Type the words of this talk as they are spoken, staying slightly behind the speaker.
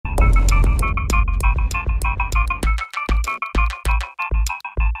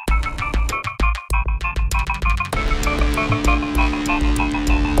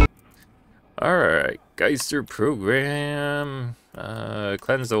Alright, Geister program.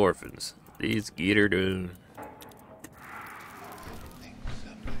 Cleanse the orphans. These get her done.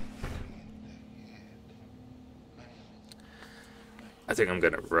 I think I'm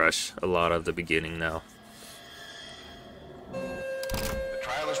gonna rush a lot of the beginning now. The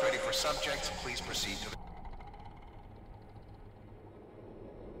trial is ready for subjects. Please proceed to the...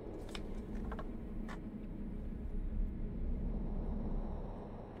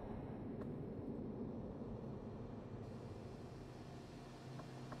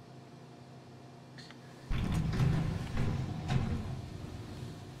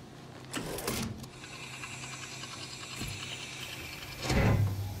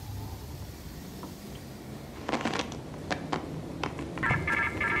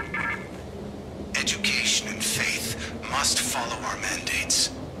 Education and faith must follow our mandates.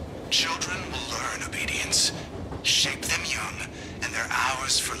 Children will learn obedience. Shape them young, and they're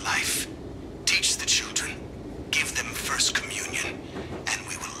ours for life. Teach the children. Give them first communion, and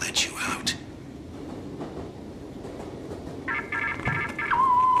we will let you out.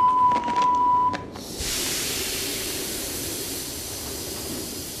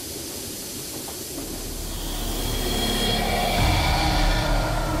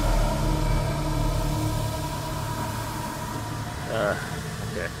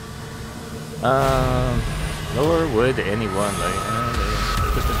 Okay. Nor would anyone like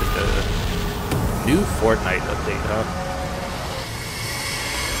new Fortnite update, huh?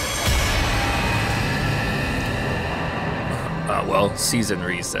 Well, season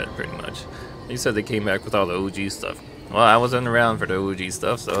reset, pretty much. They said they came back with all the OG stuff. Well, I wasn't around for the OG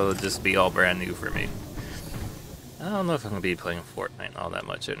stuff, so it'll just be all brand new for me. I don't know if I'm gonna be playing Fortnite all that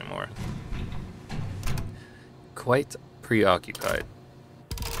much anymore. Quite preoccupied.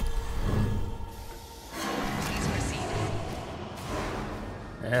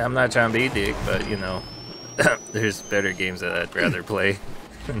 Yeah, I'm not trying to be a dick, but you know, there's better games that I'd rather play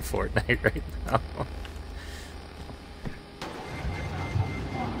than Fortnite right now.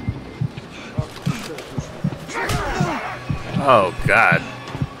 Oh god.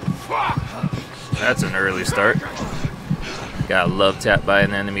 That's an early start. Got love tapped by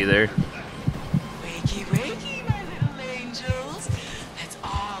an enemy there. Wakey, wakey, my little angels. Let's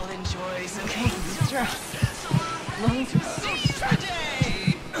all enjoy some extra long to seize the day.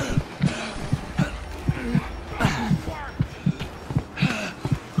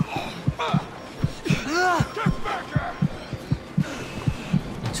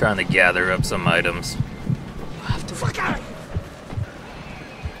 Trying to gather up some items.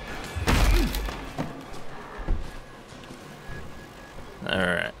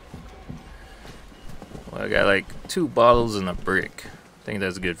 Alright. Well, I got like 2 bottles and a brick. I think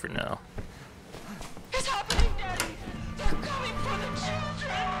that's good for now. It's happening, Daddy. They're coming for the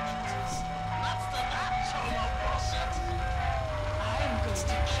children. That's the natural bullshit. I'm going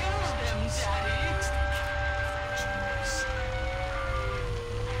to kill them, Daddy.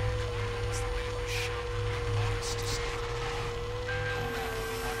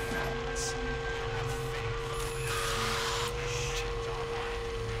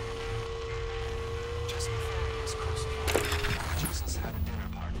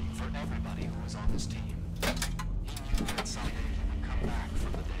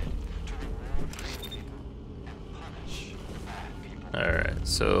 Alright,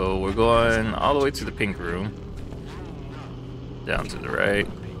 so we're going all the way to the pink room. Down to the right.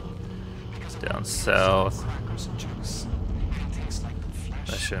 Down south.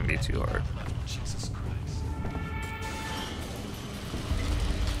 That shouldn't be too hard.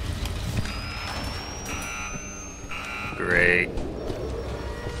 Great.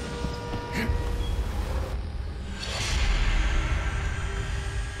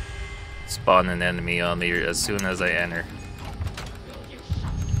 Spawn an enemy on me as soon as I enter.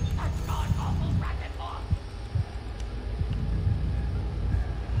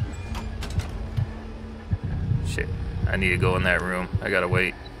 Shit, I need to go in that room. I gotta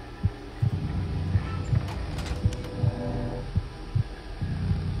wait.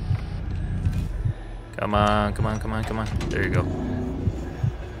 Come on, come on, come on, come on. There you go.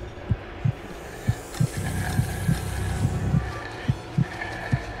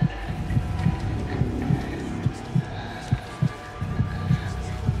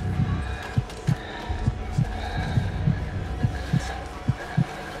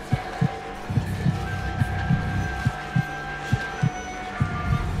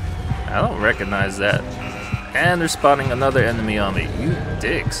 I don't recognize that. And they're spawning another enemy on me. You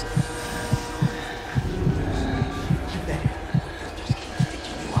dicks.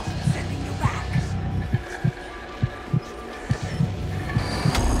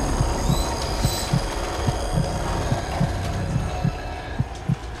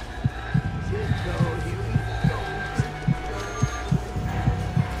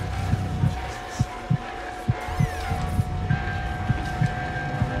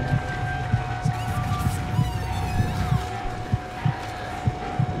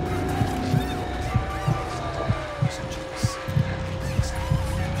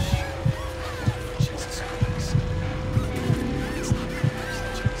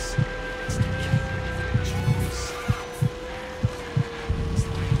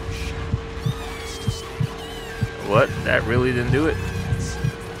 What? That really didn't do it?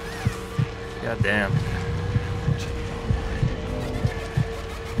 God damn.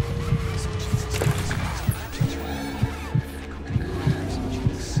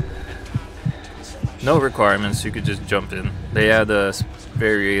 No requirements, you could just jump in. They add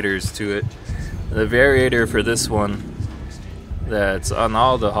variators to it. The variator for this one that's on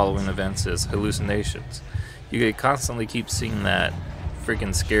all the Halloween events is hallucinations. You could constantly keep seeing that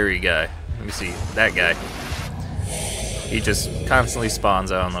freaking scary guy. Let me see, that guy. He just constantly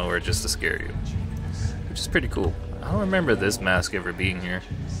spawns out of nowhere just to scare you. Which is pretty cool. I don't remember this mask ever being here.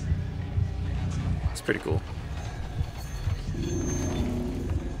 It's pretty cool.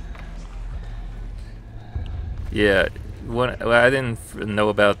 Yeah, what I didn't know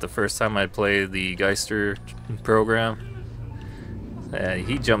about the first time I played the Geister program,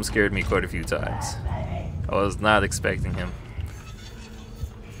 he jump scared me quite a few times. I was not expecting him.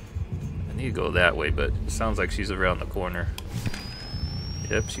 I need to go that way, but it sounds like she's around the corner.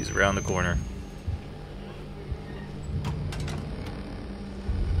 Yep, she's around the corner.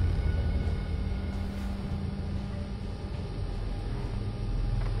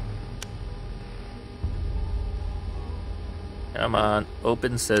 Come on,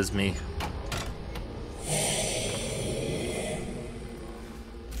 open sesame.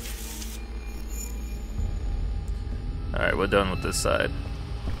 Alright, we're done with this side.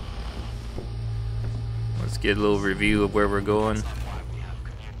 Let's get a little review of where we're going.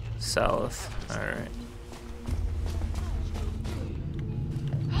 South. Alright.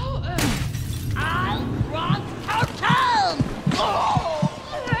 I'll rock her town! Oh,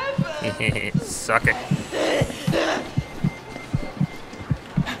 heaven! Suck it.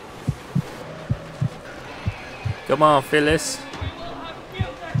 Come on, Phyllis. We will have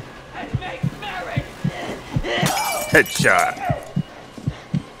music and make merry! Headshot.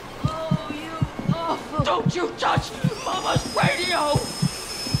 Oh, you awful! Don't you touch Mama's radio!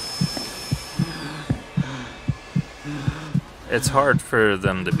 It's hard for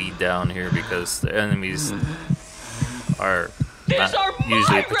them to be down here because the enemies are These are not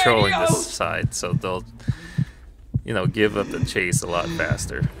usually my patrolling this radios! side, so they'll, you know, give up the chase a lot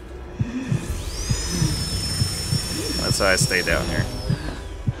faster. That's why I stay down here.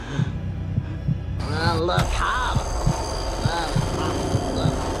 Well, look how.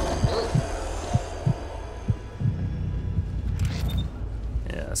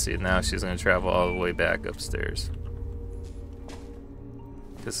 Yeah, see, now she's gonna travel all the way back upstairs.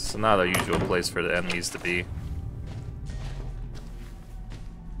 This is not a usual place for the enemies to be.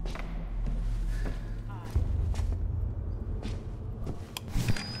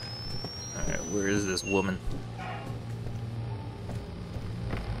 Alright, where is this woman?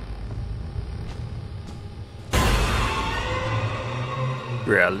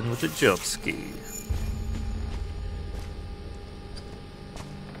 Growling with a jump scare.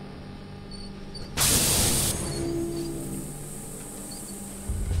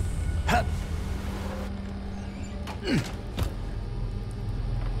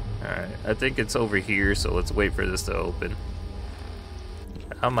 Alright, I think it's over here, so let's wait for this to open.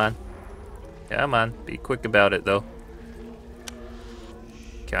 Come on. Come on, be quick about it though.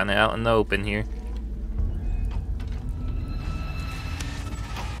 Kinda out in the open here.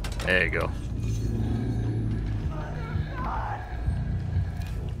 There you go.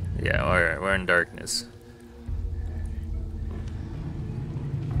 Yeah, alright, we're in darkness.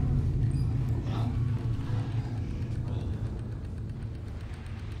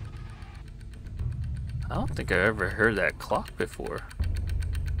 I don't think I ever heard that clock before.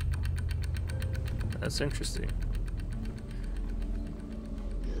 That's interesting.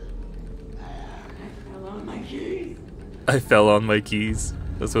 I fell on my keys. I fell on my keys.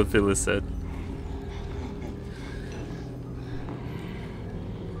 That's what Phyllis said.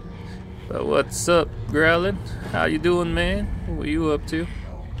 But what's up, Growlin'? How you doing, man? What you up to?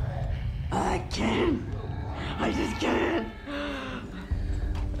 I can't. I just can't.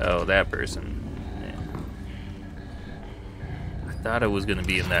 Oh, that person. Yeah. I thought I was gonna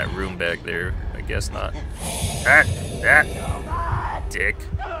be in that room back there. I guess not. Ah, dick.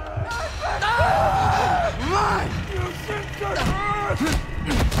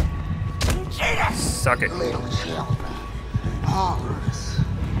 Suck it. Little children. All of us.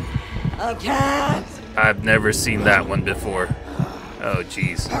 I can't. I've never seen that one before. Oh,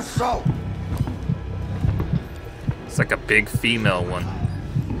 jeez. So, It's like a big female one.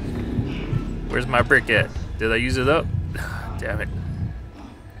 Where's my brick at? Did I use it up? Damn it.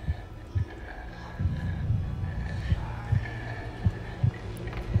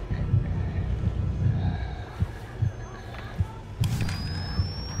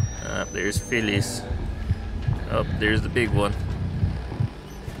 There's Phyllis. Oh, there's the big one.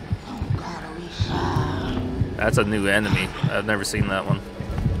 That's a new enemy. I've never seen that one.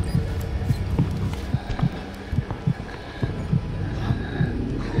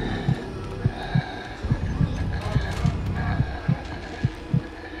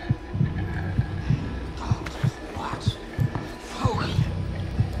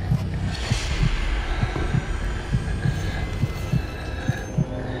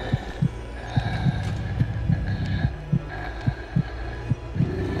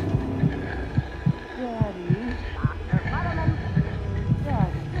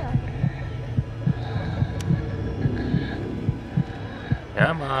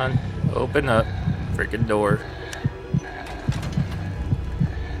 Come on, open up, freaking door.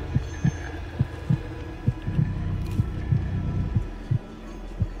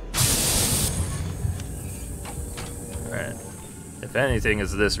 Alright. If anything,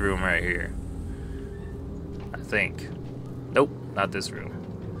 it's this room right here. I think. Nope, not this room.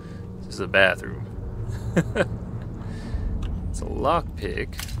 This is a bathroom. It's a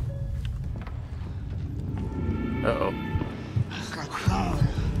lockpick. Uh-oh. It's like family.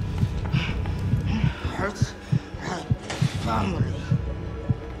 Hurts like family.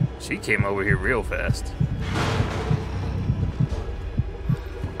 She came over here real fast.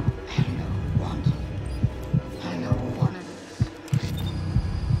 I know what it is.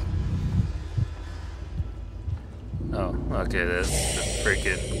 Oh, okay, that's the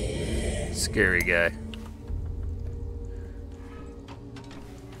freaking scary guy.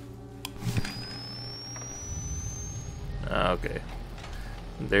 Okay.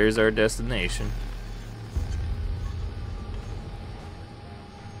 There's our destination.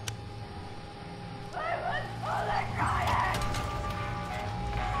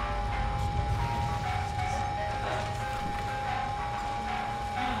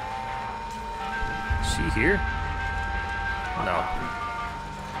 Is she here? No.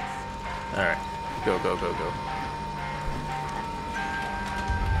 Alright. Go, go, go, go.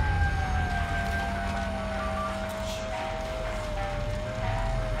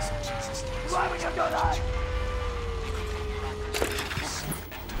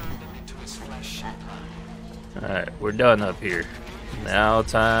 Alright, we're done up here. Now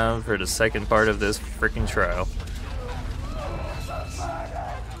time for the second part of this freaking trial.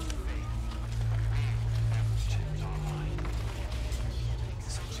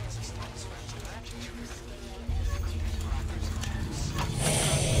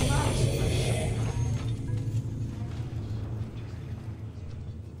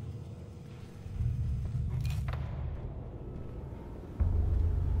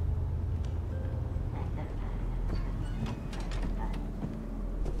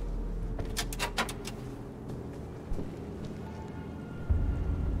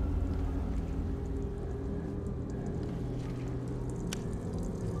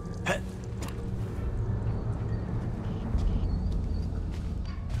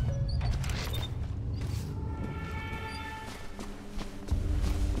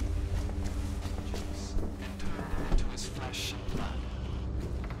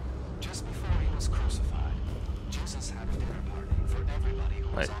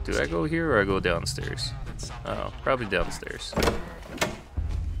 Wait, do I go here or I go downstairs? Oh, probably downstairs.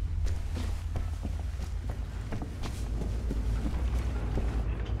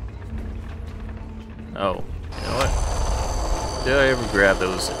 Oh, you know what? Did I ever grab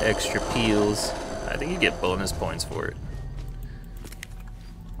those extra peels? I think you get bonus points for it.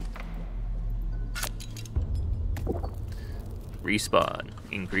 Respawn.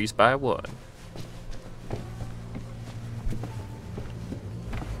 Increase by 1.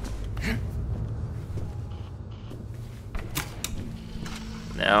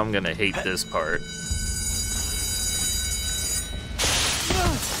 Now I'm gonna hate this part.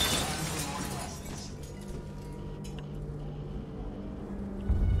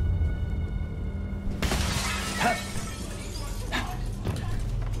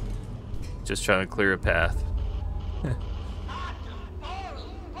 Just trying to clear a path.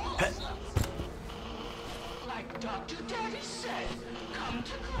 Like Dr. Daddy said, come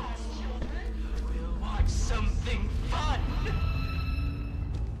to class, children. We'll watch something fun.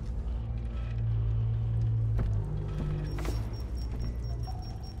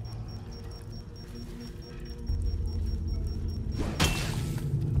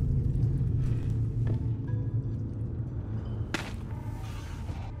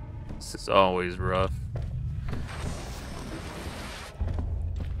 This is always rough.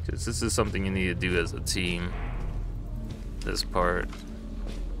 Because this is something you need to do as a team. This part.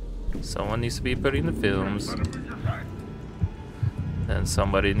 Someone needs to be putting the films. then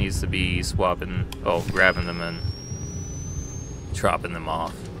somebody needs to be grabbing them and dropping them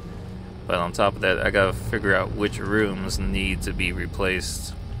off. But on top of that, I gotta figure out which rooms need to be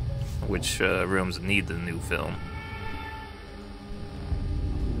replaced, which rooms need the new film.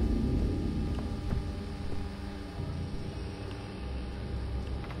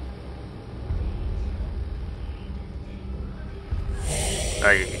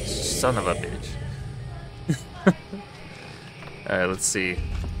 Son of a bitch. Alright, let's see.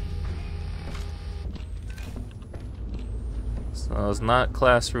 So it's not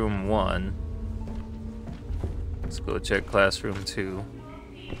classroom 1. Let's go check classroom 2.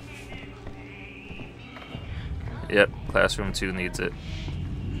 Yep, classroom 2 needs it.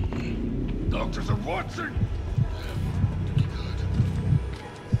 Doctors are watching!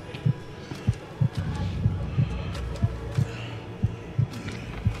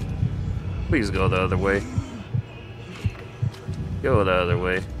 Please go the other way. Go the other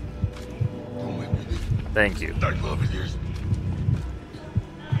way. Don't make me leave. Thank you. I love it here.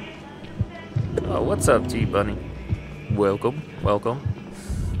 Oh, what's up, T-Bunny? Welcome, welcome.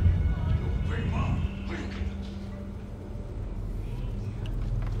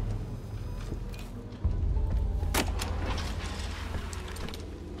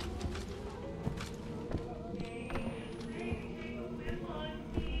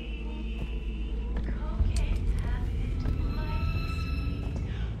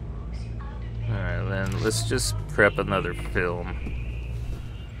 Alright, then let's just prep another film.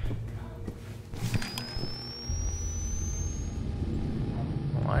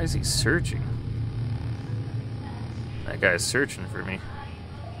 Why is he searching? That guy's searching for me.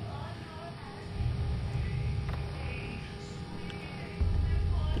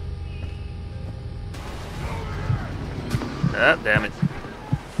 Ah, damn it.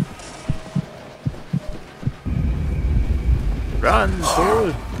 Run,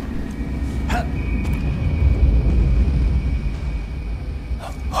 fool!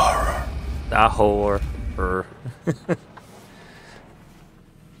 Horror. The horror.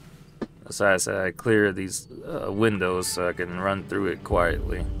 So I said I clear these windows so I can run through it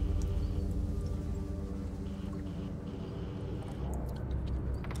quietly.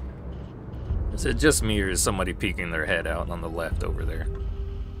 Is it just me or is somebody peeking their head out on the left over there?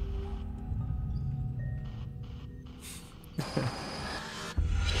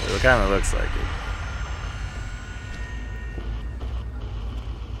 It kind of looks like it.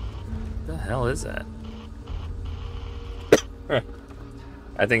 What the hell is that?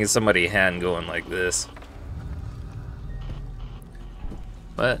 I think it's somebody's hand going like this.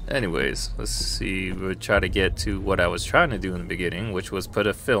 But anyways, let's see. We'll try to get to what I was trying to do in the beginning, which was put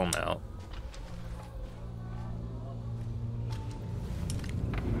a film out.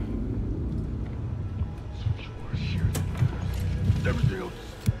 Everything else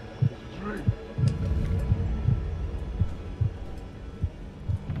is right.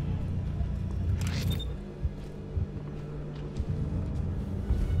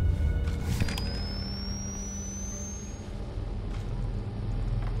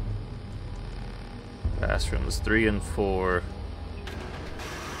 Classrooms 3 and 4.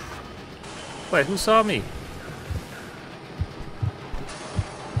 Wait, who saw me?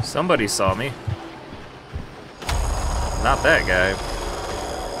 Somebody saw me. Not that guy.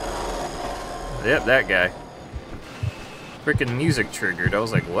 Yep, that guy. Freaking music triggered. I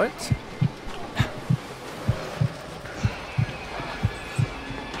was like, what?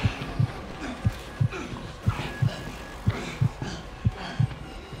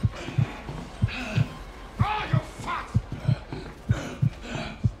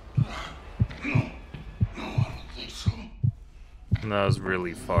 That was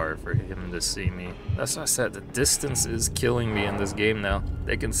really far for him to see me. That's why I said the distance is killing me in this game now.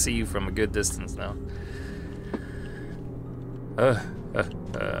 They can see you from a good distance now.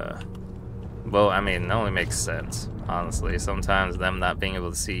 Well, I mean, it only makes sense, honestly. Sometimes them not being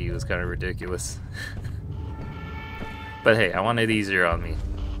able to see you is kind of ridiculous. But hey, I want it easier on me.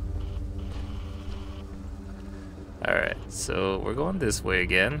 Alright, so we're going this way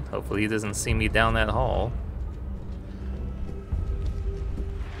again. Hopefully he doesn't see me down that hall.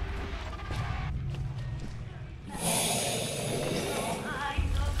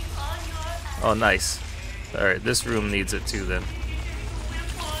 Oh, nice. Alright, this room needs it too then.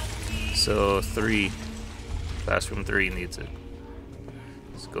 So 3. Classroom 3 needs it.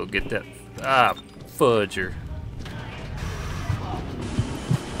 Let's go get that. Ah, fudger.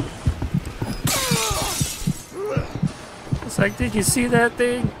 It's like, did you see that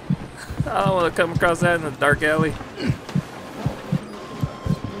thing? I don't want to come across that in the dark alley.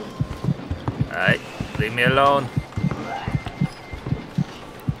 Alright, leave me alone.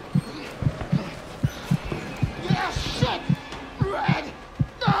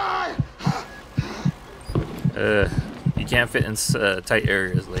 can't fit in tight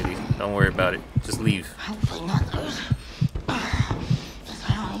areas, lady. Don't worry about it. Just leave. Hopefully not those. Just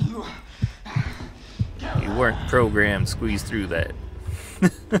how you. You weren't programmed to squeeze through that.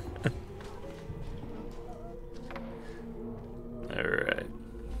 Alright.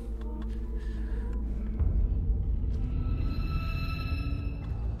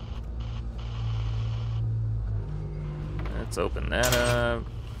 Let's open that up.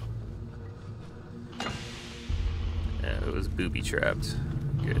 Yeah, it was booby trapped.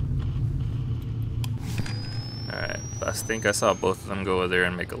 Good. Alright, I think I saw both of them go over there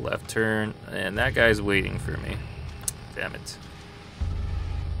and make a left turn. And that guy's waiting for me. Damn it.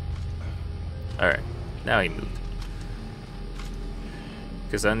 Alright, now he moved.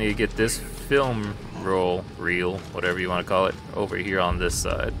 Because I need to get this film reel, whatever you want to call it, over here on this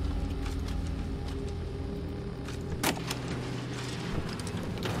side.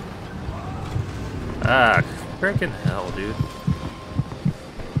 Ah, frickin' hell, dude.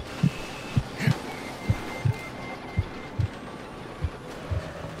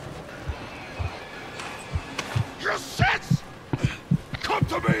 You shits! Come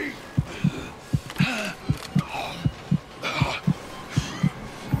to me!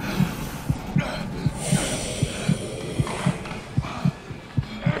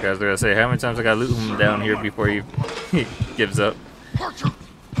 Like I was gonna say, how many times I gotta loot him down here before he gives up? Hurt you!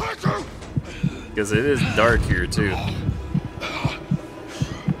 Hurt you! Because it is dark here too.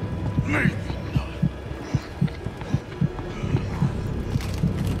 Me!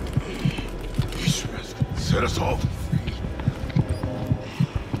 Set us all free.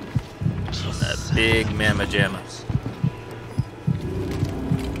 That big mamma jamma.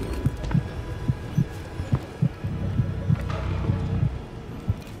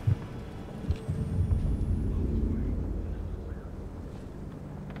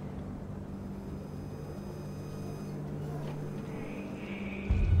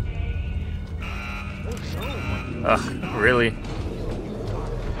 Ugh, really?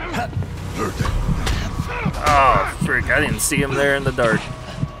 Oh, frick, I didn't see him there in the dark.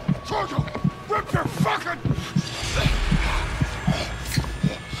 Georgia, rip your fucking...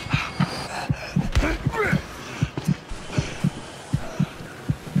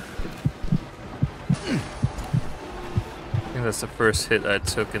 I think that's the first hit I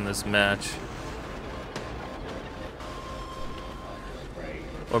took in this match.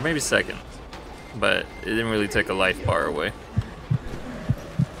 Or maybe second. But it didn't really take a life bar away.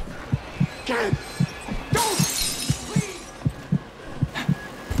 Get don't!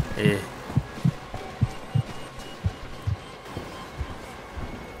 Eh.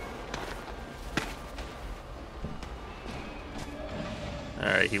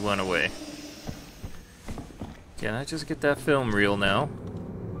 Alright, he went away. Can I just get that film reel now?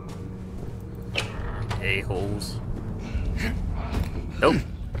 A-holes. Nope.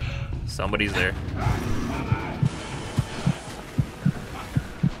 Somebody's there.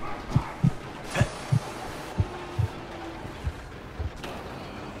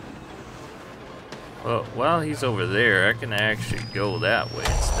 Well, while he's over there, I can actually go that way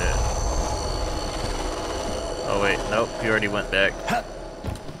instead. Oh wait, nope, he already went back.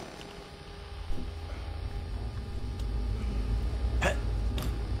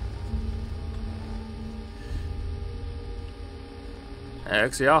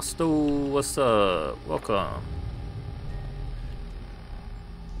 Exhausto, what's up? Welcome.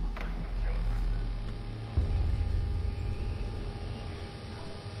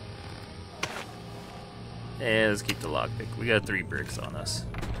 Yeah, let's keep the lockpick. We got 3 bricks on us.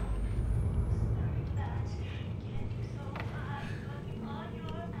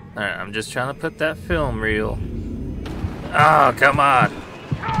 Alright, I'm just trying to put that film reel. Oh, come on!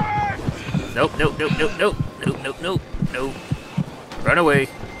 Nope, nope, nope, nope, nope, nope, nope, nope, nope. Run away.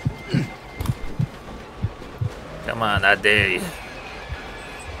 Come on, I dare you.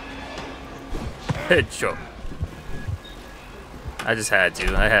 Headshot. I just had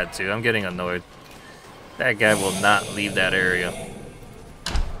to. I had to. I'm getting annoyed. That guy will not leave that area.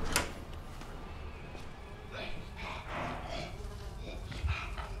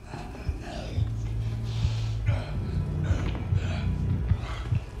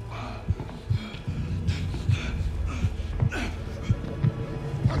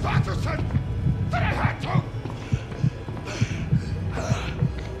 The doctor said that I had to!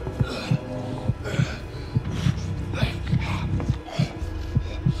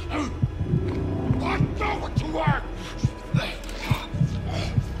 I know what you are!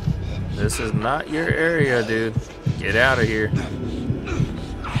 This is not your area, dude. Get out of here.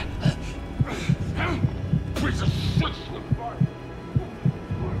 Piece of shit!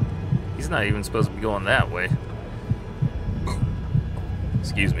 He's not even supposed to be going that way.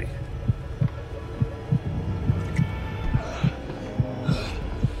 Excuse me.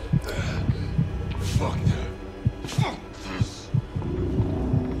 Fuck that. Fuck this.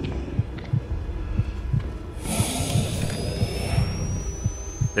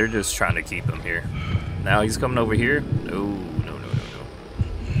 They're just trying to keep him here. Now he's coming over here? No, no, no, no,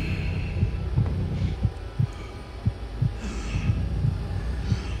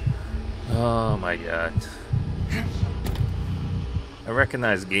 no. Oh my god. I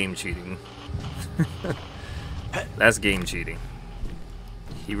recognize game cheating. That's game cheating.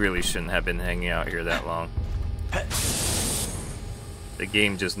 He really shouldn't have been hanging out here that long. The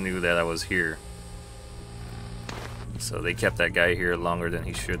game just knew that I was here. So they kept that guy here longer than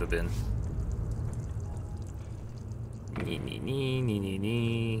he should have been. Nee, nee, nee, nee, nee,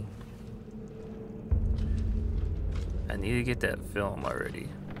 nee. I need to get that film already.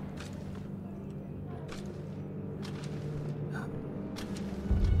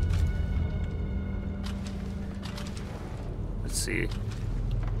 Let's see.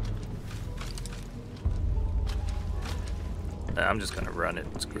 I'm just gonna run it.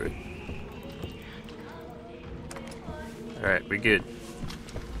 It's good. Alright, we good.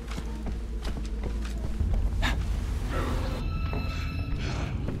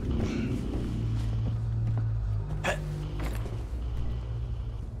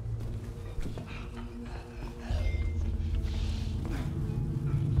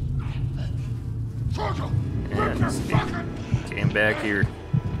 And let's see. Came back here.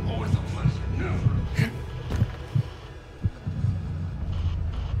 Always a pleasure.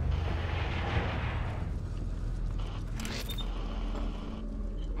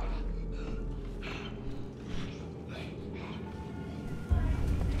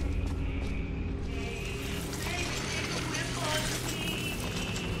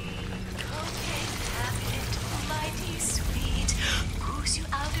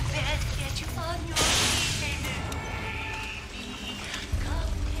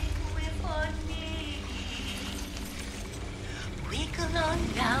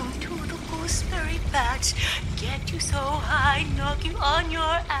 Down to the gooseberry patch, get you so high, knock you on your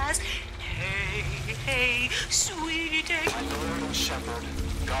ass. Hey, hey, sweetie. My Lord and Shepherd,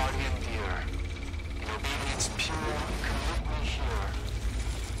 guardian dear, in obedience pure, commit me here,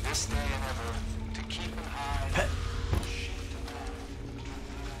 this day and ever, to keep and hide.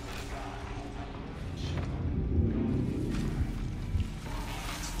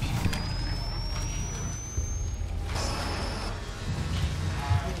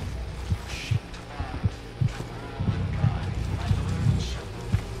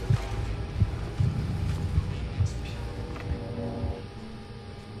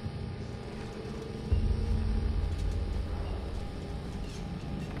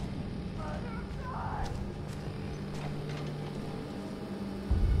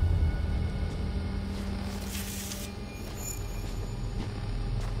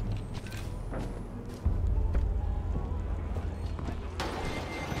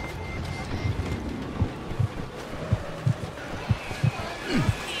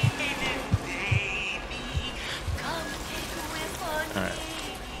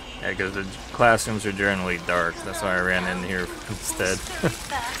 Because the classrooms are generally dark. That's why I ran in here instead.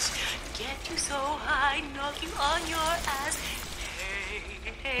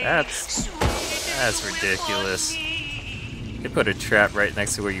 That's ridiculous. They put a trap right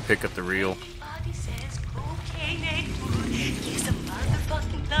next to where you pick up the reel.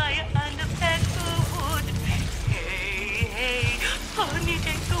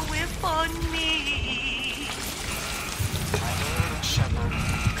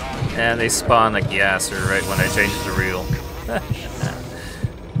 And they spawn a Geister right when I change the reel.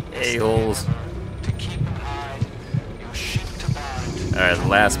 A-holes. Alright, the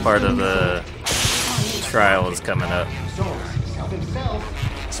last part of the trial is coming up.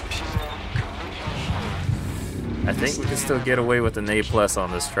 I think we can still get away with an A+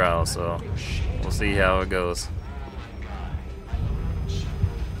 on this trial, so we'll see how it goes.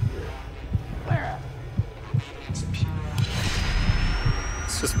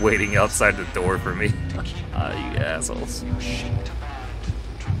 Just waiting outside the door for me. Ah, you assholes.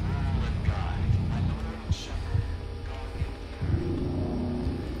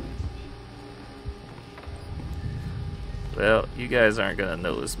 Well, you guys aren't gonna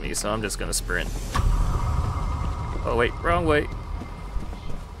notice me, so I'm just gonna sprint. Oh wait, wrong way.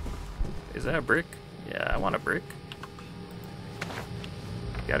 Is that a brick? Yeah, I want a brick.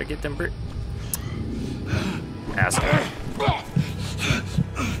 Gotta get them brick. Asshole.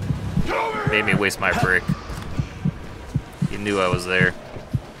 Made me waste my brick. He knew I was there.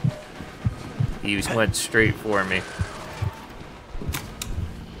 He went straight for me.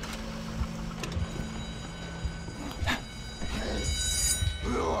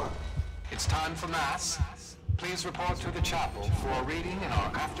 It's time for Mass. Please report to the chapel for a reading in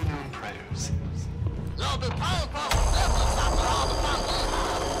our afternoon prayers.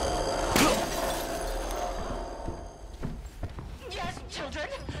 Yes, children,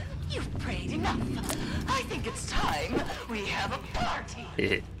 you've prayed enough. I think it's time we have a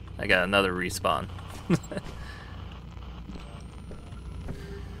party. I got another respawn.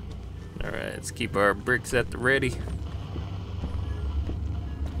 Alright, let's keep our bricks at the ready.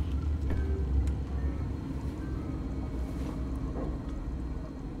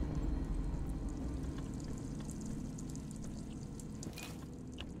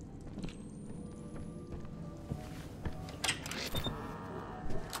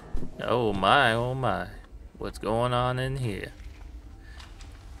 Oh my, oh my. What's going on in here?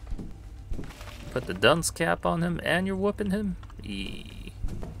 Put the dunce cap on him and you're whooping him? Eee.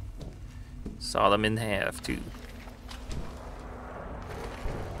 Sawed him in half too.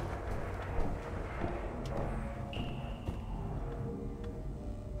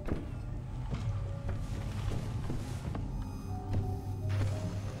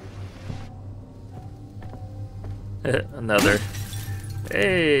 Another.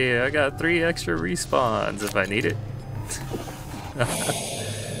 Hey, I got 3 extra respawns if I need it.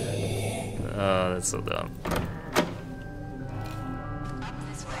 Oh, that's so dumb. I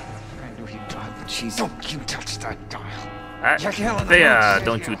knew he'd drive the cheese. Don't you touch that dial. Yeah,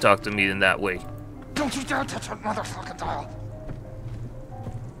 don't you talk to me in that way. Don't you dare touch that motherfucking dial.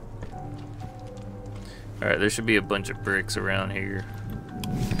 Alright, there should be a bunch of bricks around here.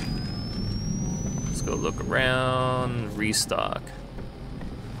 Let's go look around, restock.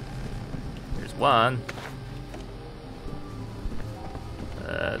 There's one.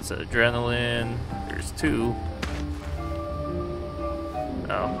 That's adrenaline. There's 2.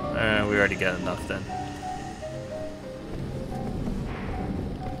 Oh, we already got enough then.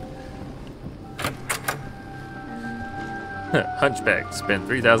 Hunchback spent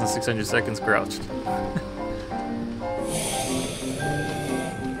 3,600 seconds crouched.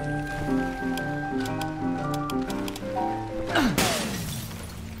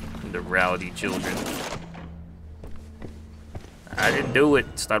 The rowdy children. I didn't do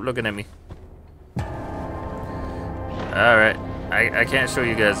it. Stop looking at me. Alright. I can't show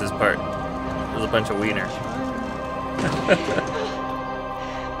you guys this part. There's a bunch of wiener. I'm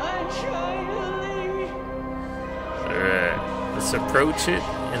trying to leave. Alright. Let's approach it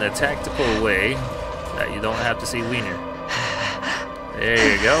in a tactical way that you don't have to see wiener.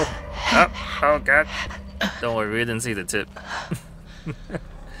 There you go. Oh god. Don't worry, we didn't see the tip.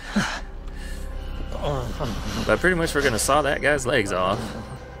 But pretty much we're gonna saw that guy's legs off.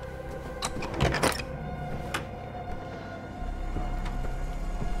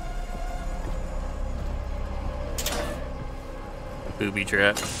 Booby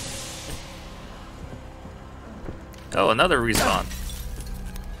trap. Oh, another respawn.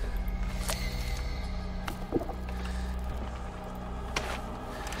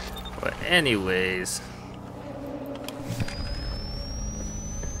 But anyways,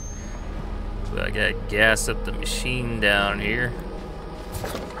 so I gotta gas up the machine down here.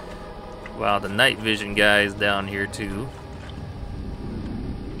 Wow, the night vision guy is down here too.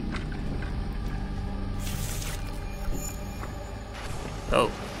 Oh,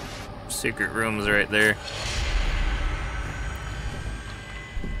 secret rooms right there.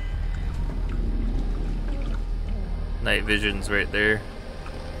 Night vision's right there,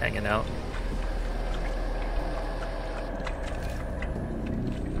 hanging out.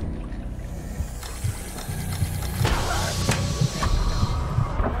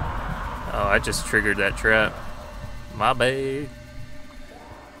 Oh, I just triggered that trap. My bad.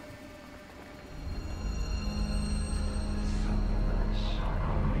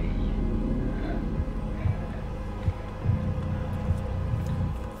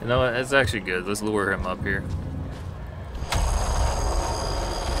 You know what? That's actually good. Let's lure him up here.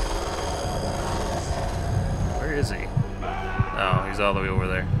 Where is he? Oh, he's all the way over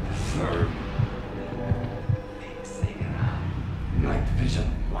there. Night vision,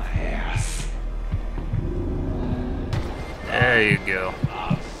 my ass. There you go.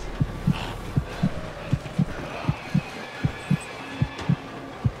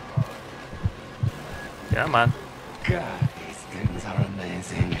 Come on. God, these things are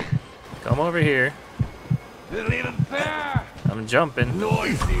amazing. Come over here. Little even fair. I'm jumping.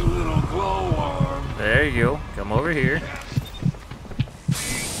 Noisy little glowworm. There you go. Come over here.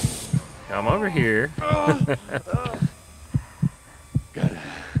 Come over here. Gotta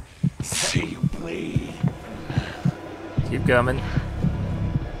see you bleed. Keep coming.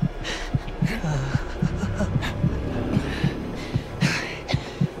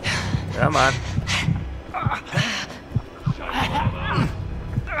 Come on.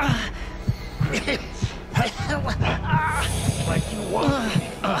 Like you want me.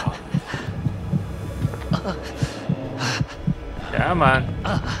 Come on.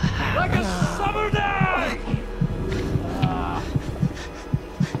 Like a summer day!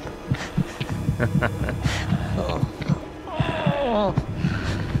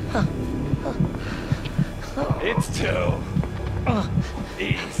 It's too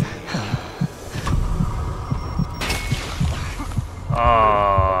easy.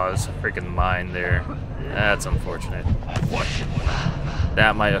 Oh, there's a freaking mine there. That's unfortunate.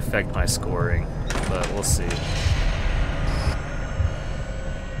 That might affect my scoring, but we'll see.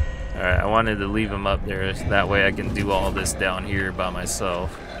 Alright, I wanted to leave him up there, so that way I can do all this down here by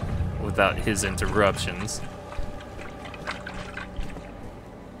myself without his interruptions.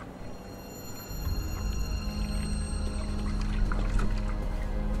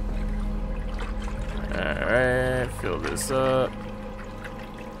 Alright, fill this up.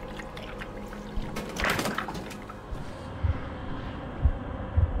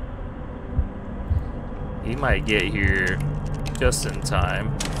 He might get here just in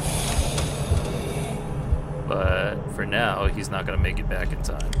time. But for now, he's not going to make it back in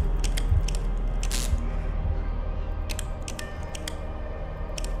time.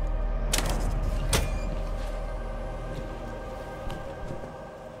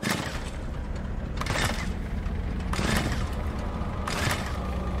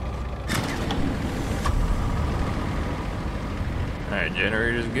 Alright,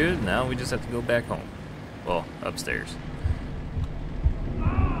 generator's good. Now we just have to go back home. Well, upstairs.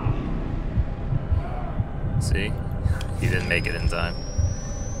 See? He didn't make it in time.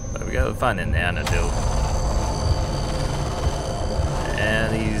 But we gotta find an antidote.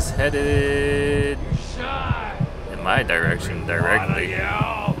 And he's headed in my direction directly.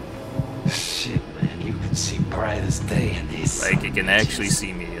 Shit, man, you can see bright as day in these. Like he can actually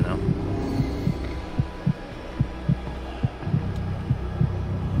see me, you know?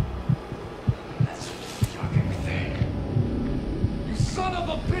 This fucking thing. You son of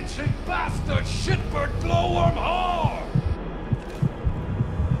a bitching bastard, shitbird glowworm whore!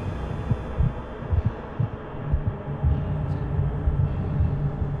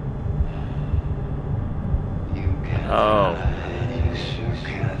 Oh. You sure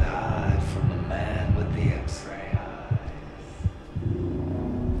can't hide from the man with the X-ray eyes.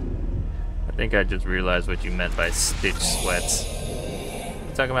 I think I just realized what you meant by Stitch sweats.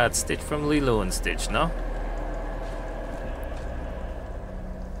 You're talking about Stitch from Lilo and Stitch, no?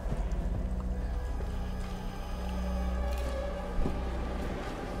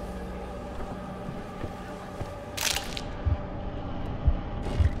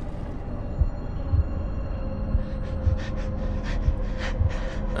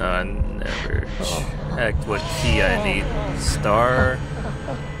 Never checked what key I need. Star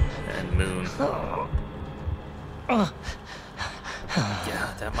and moon.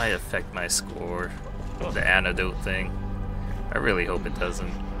 Yeah, that might affect my score. The antidote thing. I really hope it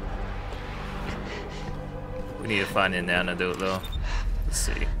doesn't. We need to find an antidote though. Let's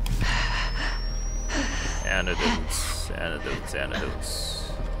see. Antidotes, antidotes,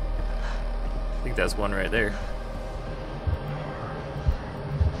 antidotes. I think that's one right there.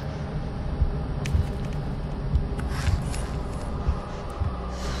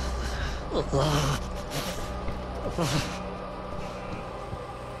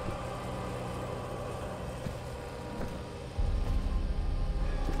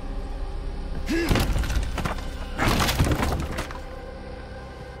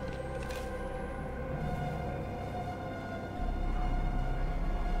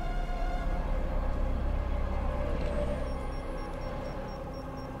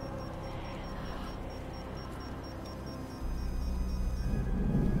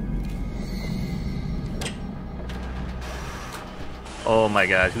 Oh my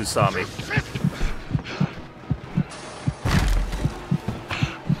god, who saw me?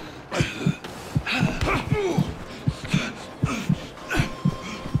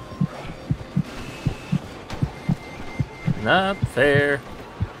 Not fair.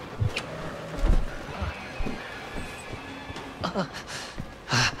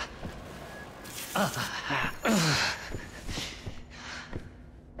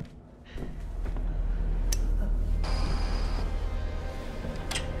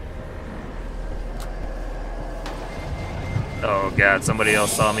 Oh god, somebody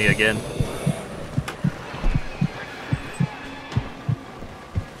else saw me again.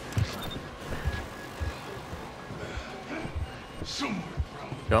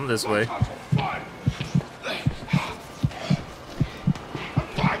 Come this way.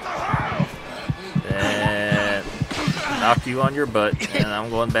 knock you on your butt, and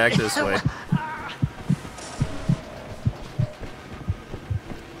I'm going back this way.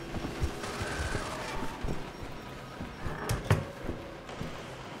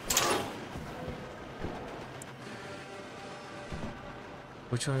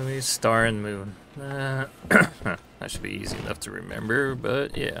 Which one is star and moon? That should be easy enough to remember,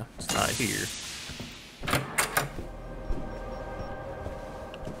 but yeah, it's not here.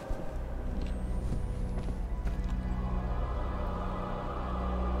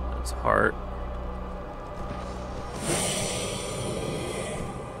 That's heart.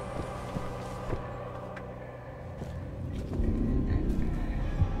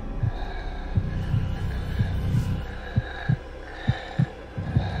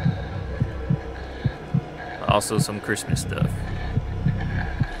 Also some Christmas stuff.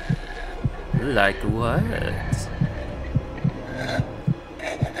 Like what?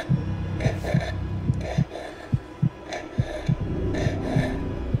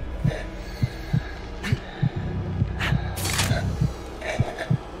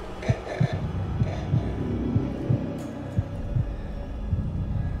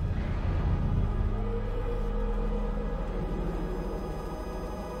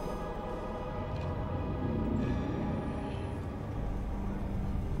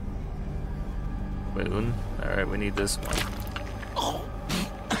 Moon. Alright, we need this one.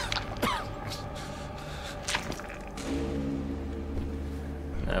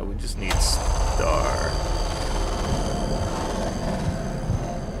 Now we just need star.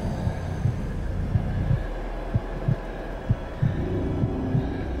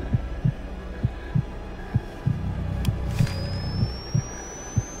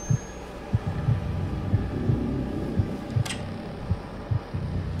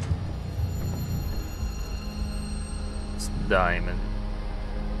 Diamond.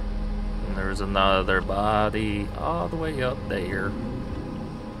 And there's another body all the way up there.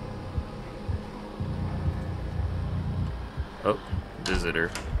 Oh,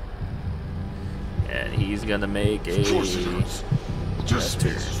 visitor. And he's gonna make a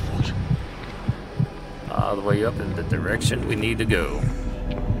gesture all the way up in the direction we need to go.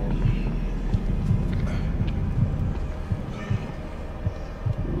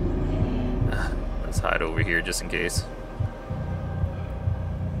 Let's hide over here just in case.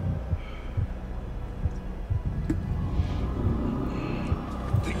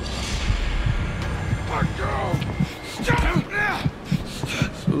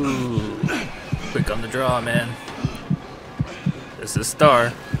 Ooh, quick on the draw, man. This is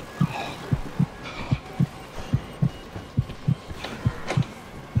star.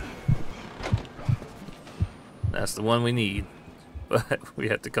 That's the one we need, but we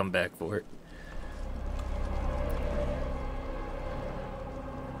have to come back for it.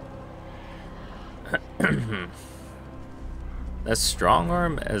 That strong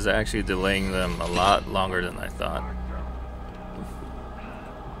arm is actually delaying them a lot longer than I thought.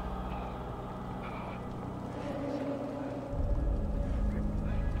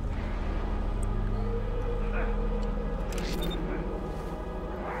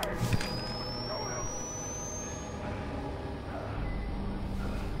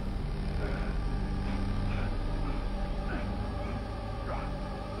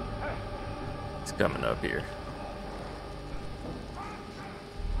 It's coming up here.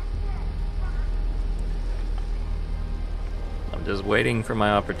 I'm just waiting for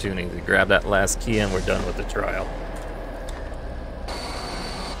my opportunity to grab that last key and we're done with the trial.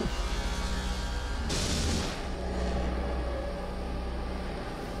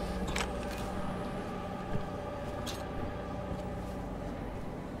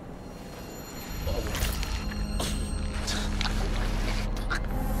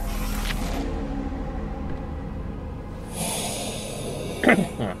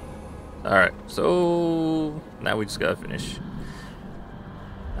 Alright, so now we just gotta finish.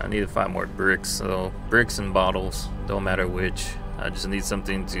 I need to find more bricks, so bricks and bottles, don't matter which. I just need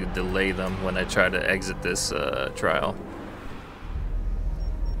something to delay them when I try to exit this trial.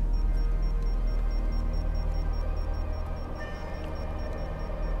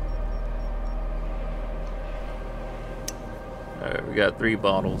 Alright, we got 3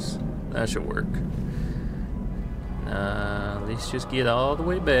 bottles. That should work. Let's just get all the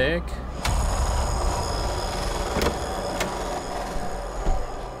way back.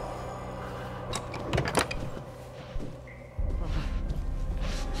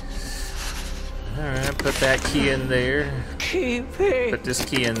 Alright, put that key in there. Keep it. Put this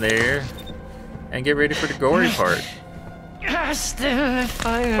key in there. And get ready for the gory part. Still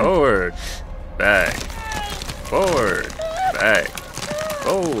fire. Forward. Back. Forward. Back.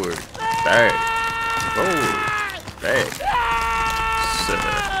 Forward. Back. Forward. Hey. So,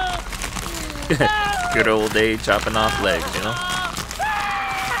 good old day chopping off legs, you know?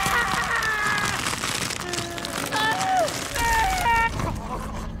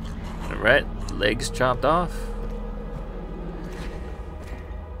 Alright, legs chopped off.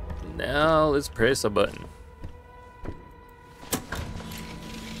 Now let's press a button.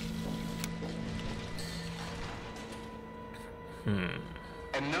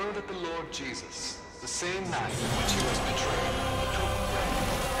 And know that the Lord Jesus, the same night in which he was betrayed, took bread,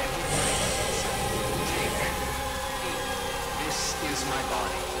 and he blessed and said, "Take, eat, this is my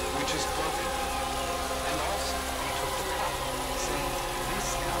body, which is broken for you." And also he took the cup, saying, "This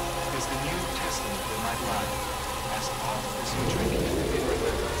cup is the New Testament in my blood. As often as you drink it in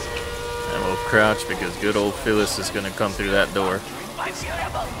remembrance of me." And we'll crouch because good old Phyllis is gonna come through that door. My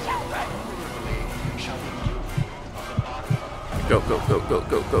beautiful children! Shall the youth of the body Go, go, go, go,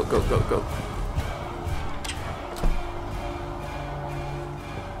 go, go, go, go, go.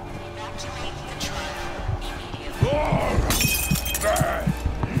 Evacuate the trial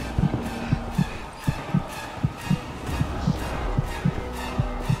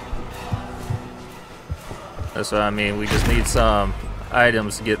That's what I mean. We just need some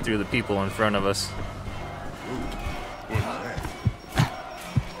items to get through the people in front of us.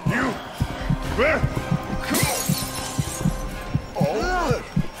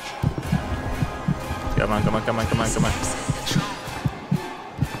 Come on, come on, come on, come on, come on.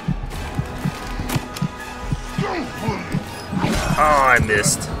 Oh, I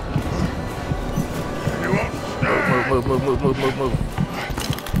missed. Move, move, move, move, move, move, move.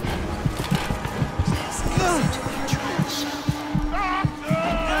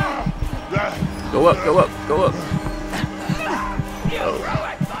 Go up, go up, go up. Oh.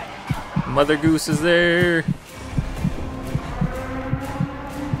 Mother Goose is there.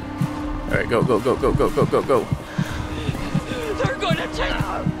 Alright, go, go, go, go, go, go, go, go. They're gonna take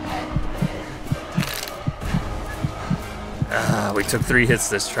We took 3 hits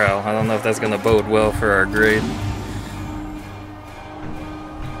this trial. I don't know if that's gonna bode well for our grade.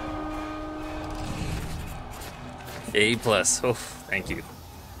 A+. Oh, thank you.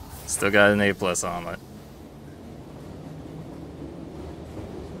 Still got an A+ on it.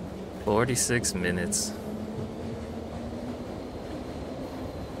 46 minutes.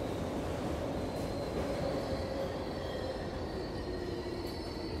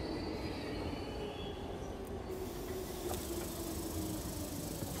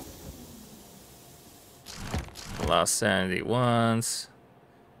 Lost sanity once.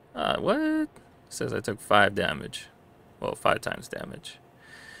 What? Says I took 5 damage. Well, 5 times damage.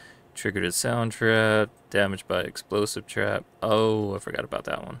 Triggered a sound trap. Damaged by explosive trap. Oh, I forgot about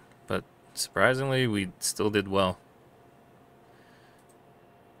that one. But surprisingly, we still did well.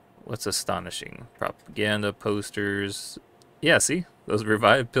 What's astonishing? Propaganda posters. Yeah, see? Those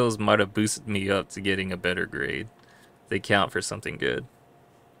revive pills might have boosted me up to getting a better grade. They count for something good.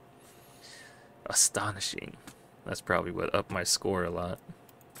 Astonishing. That's probably what upped my score a lot.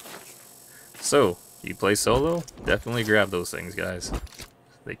 So, you play solo? Definitely grab those things, guys.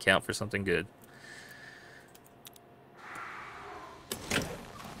 They count for something good.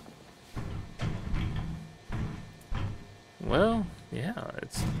 Well, yeah,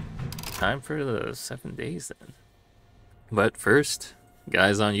 it's time for the 7 days then. But first,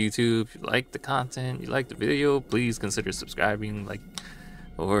 guys on YouTube, if you like the content, you like the video, please consider subscribing,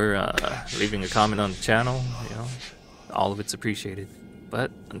 or leaving a comment on the channel. You know, all of it's appreciated. But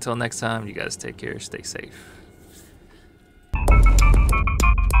until next time, you guys take care, stay safe.